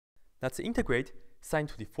Let's integrate sine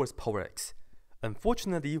to the fourth power x.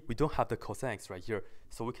 Unfortunately, we don't have the cosine x right here,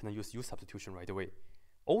 so we cannot use substitution right away.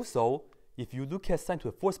 Also, if you look at sine to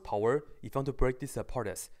the fourth power, if you want to break this apart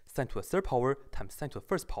as sine to the third power times sine to the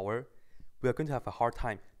first power, we are going to have a hard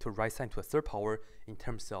time to write sine to the third power in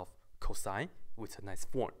terms of cosine with a nice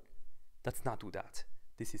form. Let's not do that.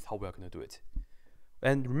 This is how we are going to do it.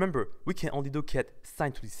 And remember, we can only look at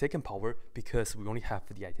sine to the second power because we only have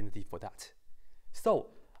the identity for that. So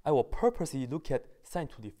I will purposely look at sine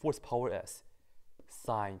to the fourth power as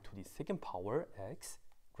sine to the second power x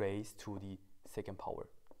raised to the second power.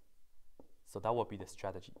 So that will be the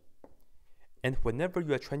strategy. And whenever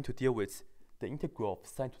you are trying to deal with the integral of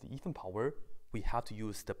sine to the even power, we have to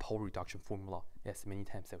use the power reduction formula as many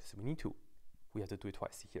times as we need to. We have to do it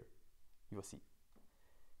twice here. You will see.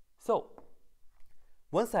 So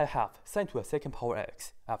once I have sine to the second power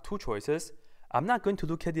x, I have two choices. I'm not going to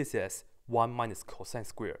look at this as 1 minus cosine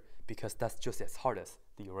squared because that's just as hard as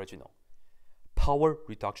the original. Power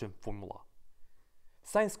reduction formula.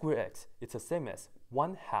 Sine squared x, it's the same as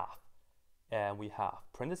 1/2, and we have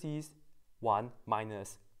parentheses 1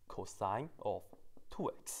 minus cosine of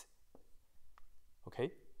 2x.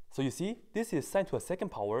 Okay, so you see, this is sine to the second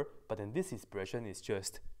power, but then this expression is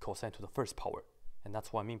just cosine to the first power, and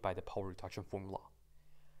that's what I mean by the power reduction formula.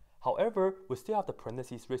 However, we still have the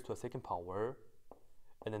parentheses raised to the second power,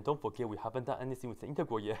 and then don't forget we haven't done anything with the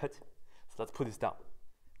integral yet, so let's put this down.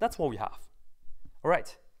 That's what we have. All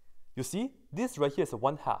right, you see, this right here is a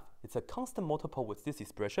 1/2. It's a constant multiple with this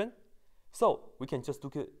expression, so we can just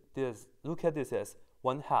look at this as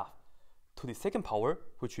 1/2 to the second power,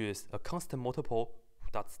 which is a constant multiple.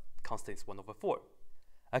 That constant is 1/4.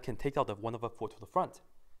 I can take out the 1/4 to the front.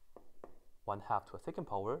 1/2 to the second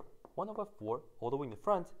power, 1/4 all the way in the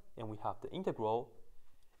front, and we have the integral.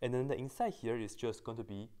 And then the inside here is just going to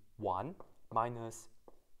be 1 minus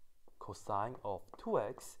cosine of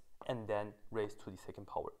 2x, and then raised to the second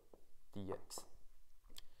power, dx.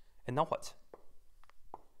 And now what?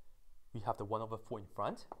 We have the 1/4 in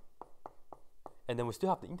front, and then we still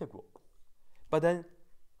have the integral. But then,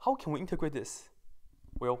 how can we integrate this?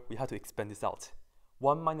 Well, we have to expand this out.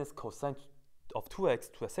 1 minus cosine of 2x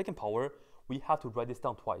to the second power, we have to write this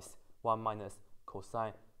down twice. 1 minus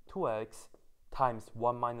cosine 2x times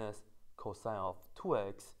 1 minus cosine of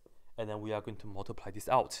 2x, and then we are going to multiply this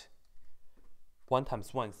out. 1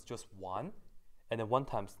 times 1 is just 1, and then 1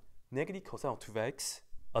 times negative cosine of 2x,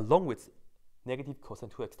 along with negative cosine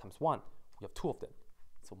 2x times 1, we have two of them.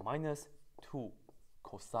 So minus 2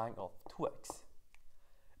 cosine of 2x.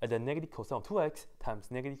 And then negative cosine of 2x times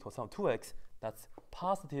negative cosine of 2x, that's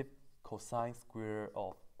positive cosine square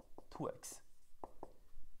of 2x.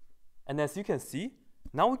 And as you can see,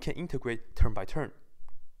 now we can integrate term by term.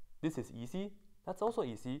 This is easy. That's also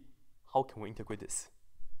easy. How can we integrate this?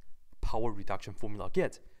 Power reduction formula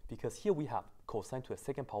again, because here we have cosine to the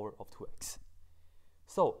second power of 2x.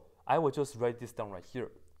 So I will just write this down right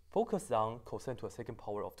here. Focus on cosine to the second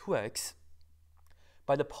power of 2x.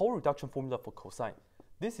 By the power reduction formula for cosine,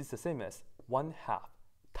 this is the same as 1/2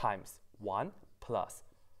 times 1 plus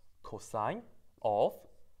cosine of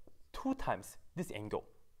 2 times this angle.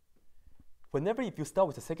 Whenever if you start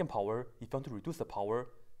with the second power, if you want to reduce the power,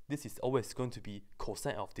 this is always going to be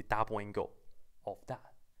cosine of the double angle of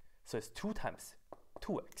that. So it's 2 times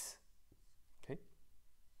 2x. Okay.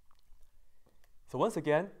 So once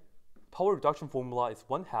again, power reduction formula is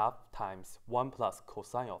 1/2 times 1 plus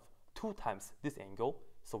cosine of 2 times this angle.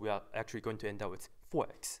 So we are actually going to end up with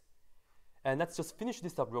 4x. And let's just finish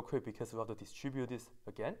this up real quick because we have to distribute this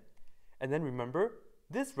again. And then remember,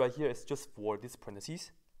 this right here is just for this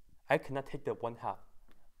parentheses. I cannot take the 1/2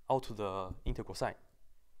 out to the integral sign.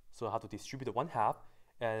 So I have to distribute the 1/2,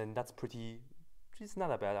 and that's pretty, it's not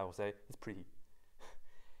that bad, I would say. It's pretty.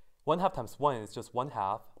 1/2 times 1 is just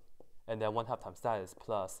 1/2, and then 1/2 times that is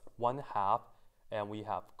plus 1/2, and we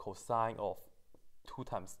have cosine of 2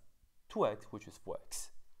 times 2x, which is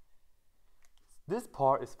 4x. This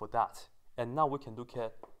part is for that. And now we can look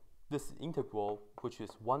at this integral, which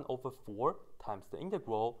is 1/4 times the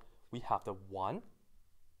integral. We have the 1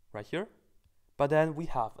 right here, but then we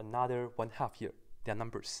have another 1/2 here. They are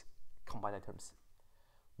numbers, combined terms.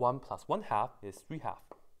 1 plus 1/2 is 3/2.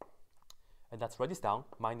 And let's write this down,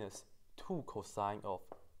 minus 2 cosine of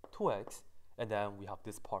 2x, and then we have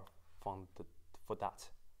this part for that.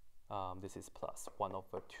 This is plus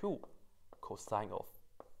 1/2 cosine of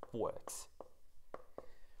 4x.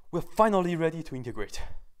 We're finally ready to integrate.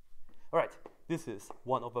 All right, this is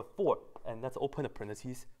 1/4, and let's open the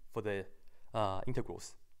parentheses for the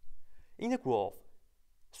integrals. Integral of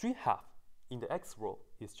 3/2 in the x row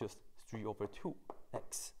is just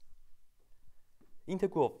 3/2x.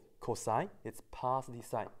 Integral of cosine, it's positive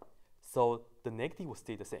sign. So the negative will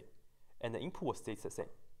stay the same, and the input will stay the same.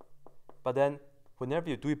 But then, whenever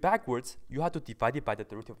you do it backwards, you have to divide it by the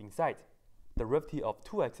derivative inside. The derivative of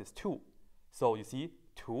 2x is 2. So you see,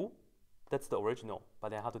 2, that's the original, but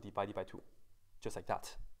then I have to divide it by 2, just like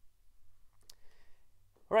that.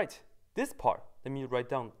 All right, this part, let me write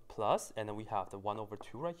down plus, and then we have the 1 over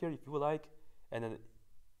 2 right here, if you would like. And then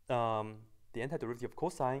the antiderivative of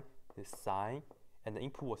cosine is sine, and the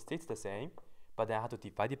input will stay the same, but then I have to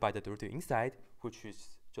divide it by the derivative inside, which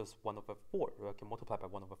is just 1 over 4. I can multiply by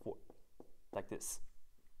 1 over 4, like this.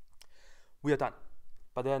 We are done.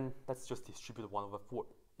 But then let's just distribute 1 over 4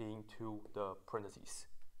 into the parentheses.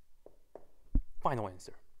 Final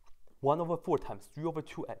answer. 1 over 4 times 3 over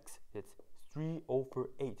 2x is 3 over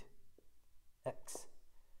 8x.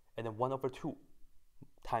 And then 1 over 2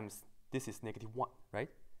 times, this is negative 1, right?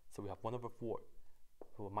 So we have 1 over 4.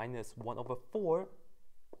 So minus 1 over 4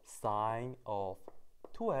 sine of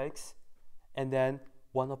 2x. And then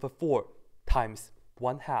 1 over 4 times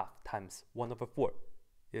 1/2 times 1 over 4.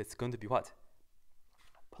 It's going to be what?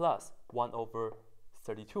 Plus 1 over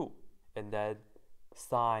 32. And then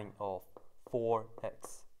sine of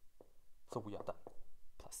 4x. So we are done.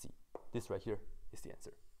 Plus C. This right here is the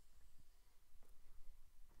answer.